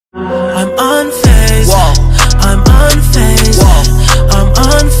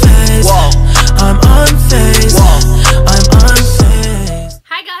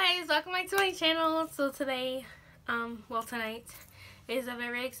today, well tonight, is a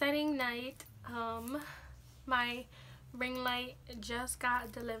very exciting night. My ring light just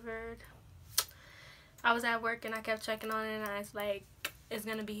got delivered. I was at work and I kept checking on it and I was like, it's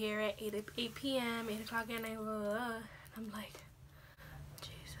gonna be here at 8 p.m, 8 o'clock at night. I'm like,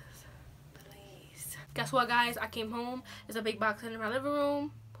 Jesus, please. Guess what, guys? I came home. There's a big box in my living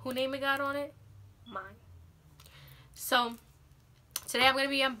room. Who name it got on it? Mine. So today I'm gonna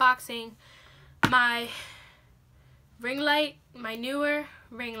be unboxing my ring light, my Neewer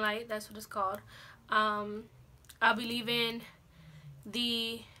ring light. That's what it's called. I'll be leaving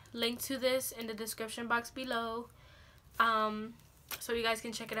the link to this in the description box below, so you guys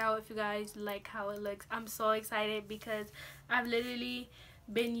can check it out if you guys like how it looks. I'm so excited because I've literally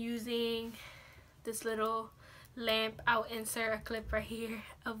been using this little lamp. I'll insert a clip right here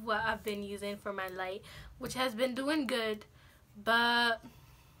of what I've been using for my light, which has been doing good, but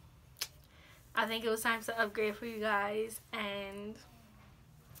I think it was time to upgrade for you guys. And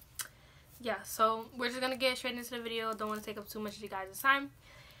yeah, so we're just gonna get straight into the video. Don't want to take up too much of you guys' time,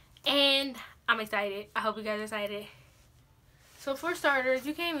 and I'm excited. I hope you guys are excited. So for starters,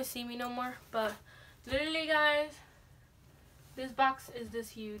 you can't even see me no more, but literally, guys, this box is this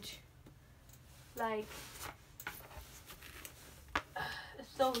huge. Like,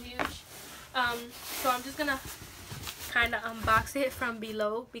 it's so huge. So I'm just gonna kind of unbox it from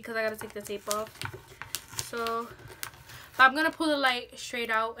below because I gotta take the tape off. So I'm gonna pull the light straight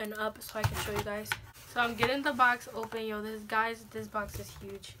out and up so I can show you guys. So I'm getting the box open. Yo, this box is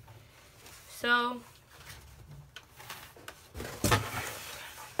huge. So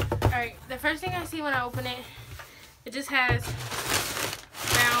alright, the first thing I see when I open it, it just has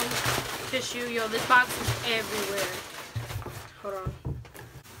brown tissue. Yo, this box is everywhere. Hold on.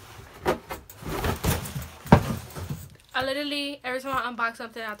 I literally, every time I unbox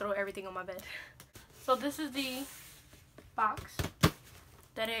something, I throw everything on my bed. So this is the box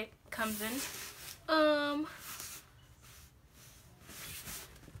that it comes in.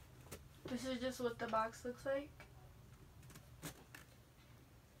 This is just what the box looks like.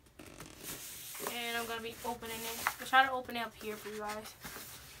 And I'm gonna be opening it. I'll try to open it up here for you guys,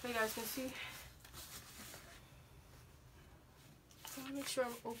 so you guys can see. Let me make sure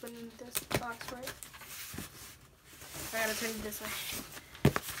I'm opening this box right. I gotta turn it this way.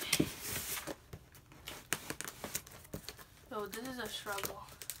 Oh, this is a struggle.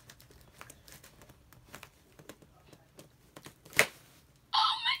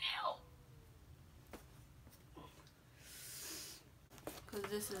 Oh, my nail! Because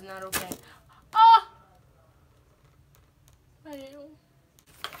this is not okay. Oh! My nail.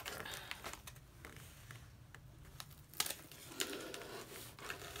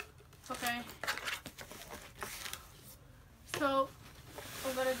 Okay. So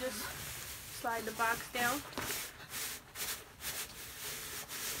I'm gonna just slide the box down.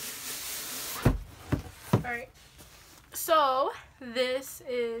 Alright, so this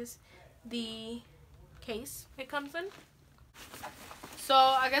is the case it comes in. So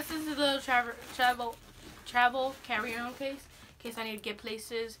I guess this is a little travel carry-on case in case I need to get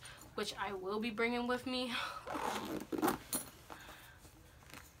places, which I will be bringing with me.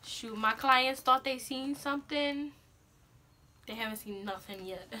 Shoot, my clients thought they seen something. They haven't seen nothing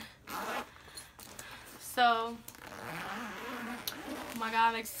yet. So, oh my God,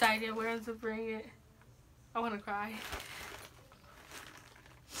 I'm excited. Where to bring it? I want to cry.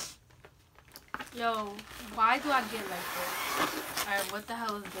 Yo, why do I get like this? Alright, what the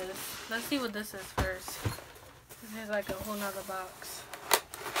hell is this? Let's see what this is first. This is like a whole nother box.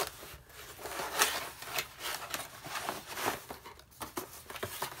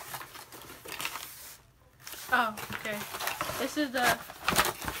 Oh, okay. This is the,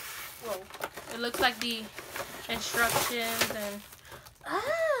 whoa, it looks like the instructions and,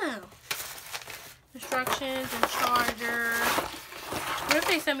 instructions and charger. What if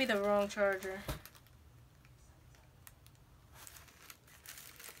they sent me the wrong charger?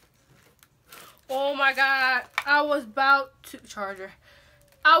 Oh my God, I was about to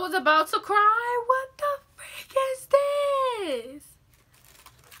cry. What the frick is this?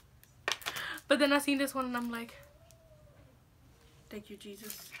 But then I seen this one and I'm like, thank you,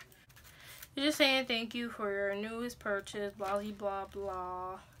 Jesus. You're just saying thank you for your newest purchase, blah, blah,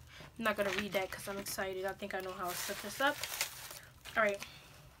 blah. I'm not going to read that because I'm excited. I think I know how to set this up. Alright.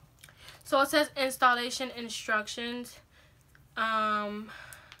 So it says installation instructions. I'm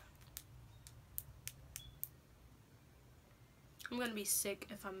going to be sick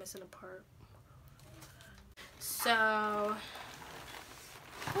if I'm missing a part. So,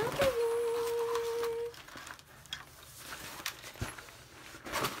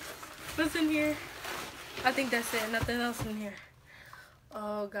 what's in here? I think that's it. Nothing else in here.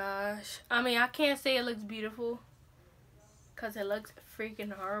 Oh gosh. I mean, I can't say it looks beautiful because it looks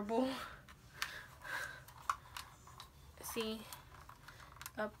freaking horrible. See,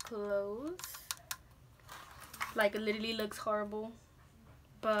 up close, like it literally looks horrible,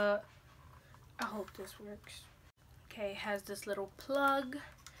 but I hope this works. Okay, it has this little plug,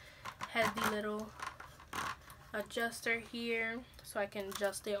 has the little adjuster here so I can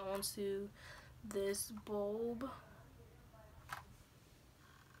adjust it onto this bulb.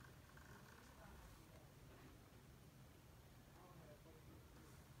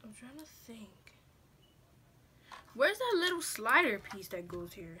 I'm trying to think. Where's that little slider piece that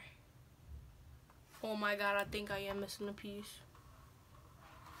goes here? Oh my god, I think I am missing a piece.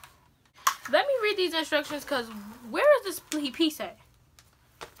 Let me read these instructions, because where is this piece at?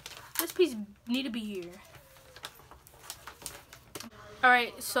 This piece need to be here.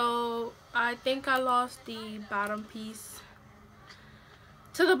 Alright, so I think I lost the bottom piece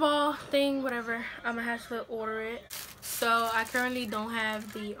to the ball thing, whatever. I'm gonna have to order it. So I currently don't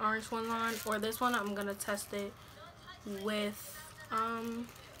have the orange one on, or this one. I'm gonna test it with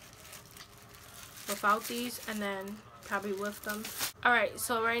without these, and then probably with them. Alright,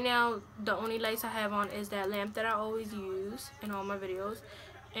 so right now the only lights I have on is that lamp that I always use in all my videos,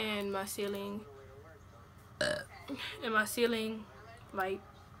 and my ceiling light.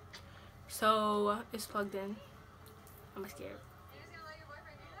 So it's plugged in. I'm scared.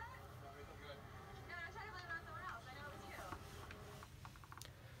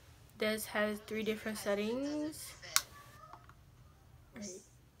 This has 3 different settings. Right.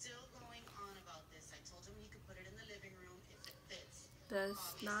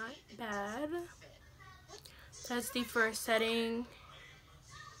 That's not bad. That's the first setting.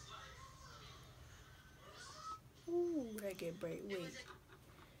 Ooh, that get bright.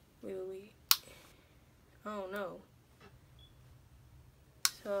 Wait. Oh no.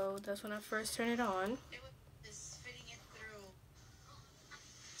 So that's when I first turn it on.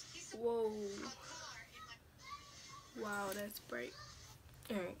 Whoa. Wow, that's bright.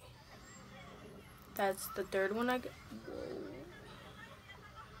 Alright. That's the third one I get. Whoa.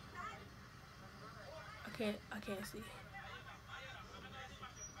 I can't see.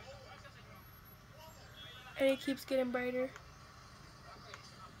 And it keeps getting brighter.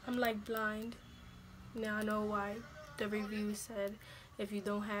 I'm like blind. Now I know why the review said if you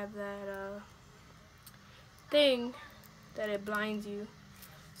don't have that thing that it blinds you.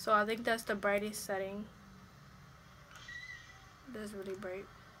 So I think that's the brightest setting. That's really bright.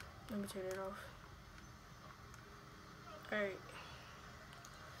 Let me turn it off. Alright.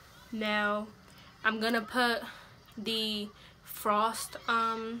 Now I'm gonna put the frost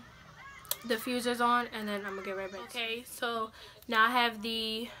diffusers on, and then I'm gonna get right back. Okay, so now I have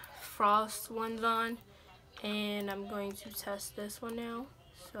the frost ones on, and I'm going to test this one now.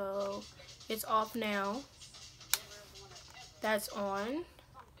 So it's off now. That's on.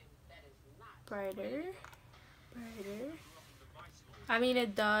 Brighter. I mean,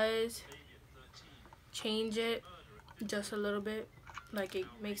 it does change it just a little bit, like it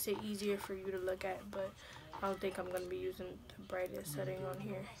makes it easier for you to look at, but I don't think I'm going to be using the brightest setting on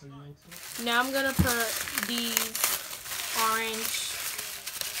here. Now I'm going to put these orange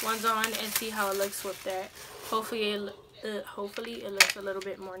ones on and see how it looks with that. Hopefully it looks a little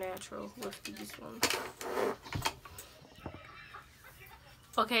bit more natural with these ones.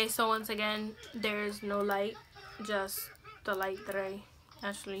 Okay, so once again, there's no light, just the light that I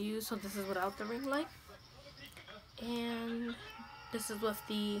actually use. So this is without the ring light, and this is with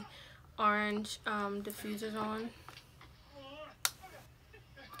the orange diffusers on.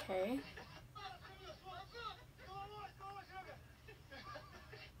 Okay.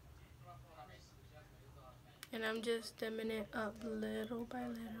 And I'm just dimming it up little by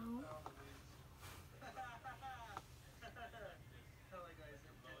little.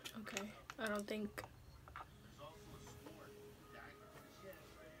 Okay, I don't think.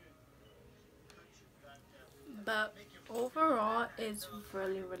 But overall, it's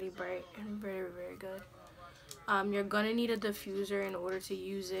really bright and very good. You're gonna need a diffuser in order to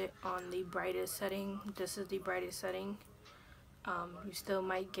use it on the brightest setting. This is the brightest setting. You still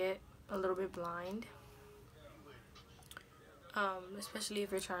might get a little bit blind, especially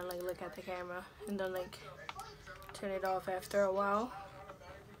if you're trying to like look at the camera and then like turn it off after a while.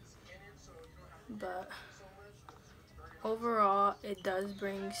 But overall, it does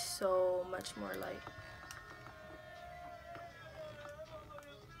bring so much more light.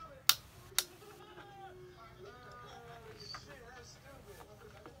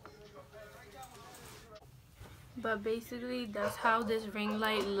 But basically, that's how this ring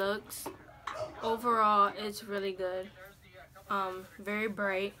light looks overall it's really good. Very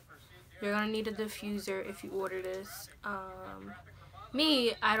bright. You're gonna need a diffuser if you order this.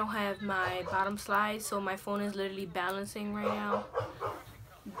 Me, I don't have my bottom slide, so my phone is literally balancing right now.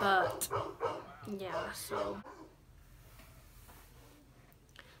 But yeah, so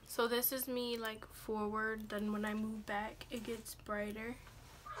this is me like forward, then when I move back it gets brighter,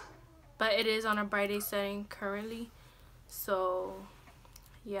 but it is on a brightest setting currently. So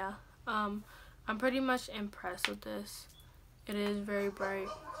yeah, I'm pretty much impressed with this. It is very bright.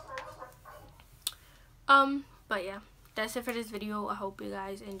 But yeah, that's it for this video. I hope you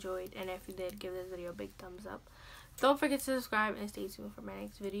guys enjoyed, and if you did, give this video a big thumbs up. Don't forget to subscribe and stay tuned for my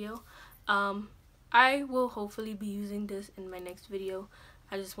next video. I will hopefully be using this in my next video.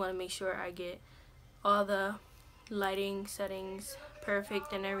 I just want to make sure I get all the lighting settings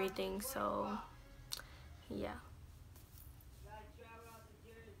perfect and everything, so yeah.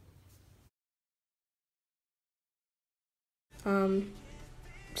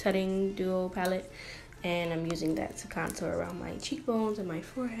 Setting duo palette, and I'm using that to contour around my cheekbones and my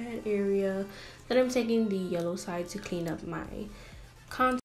forehead area. Then I'm taking the yellow side to clean up my contour.